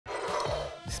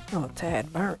Smell a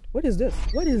tad burnt. What is this?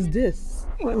 What is this?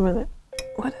 Wait a minute.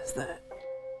 What is that?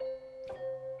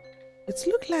 It's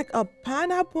looked like a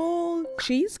pineapple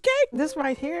cheesecake. This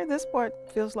right here, this part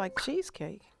feels like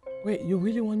cheesecake. Wait, you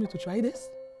really want me to try this?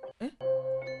 Eh?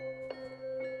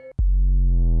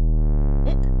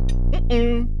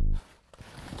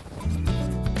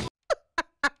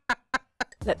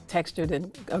 That texture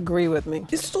didn't agree with me.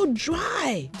 It's so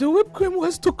dry. The whipped cream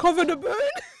was to cover the burn.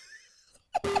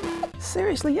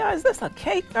 Seriously, y'all, is this a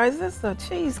cake or is this a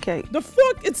cheesecake? The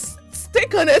fuck? It's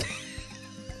stick on it.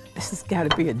 This has got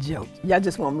to be a joke. Y'all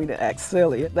just want me to act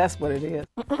silly. That's what it is.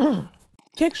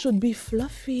 Cake should be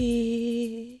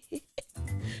fluffy.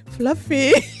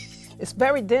 Fluffy. It's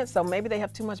very dense, so maybe they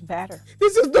have too much batter.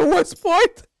 This is the worst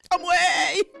part. Come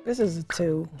away. This is a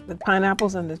 2. The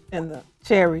pineapples and the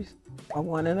cherries are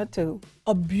 1 and a 2.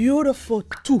 A beautiful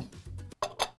 2.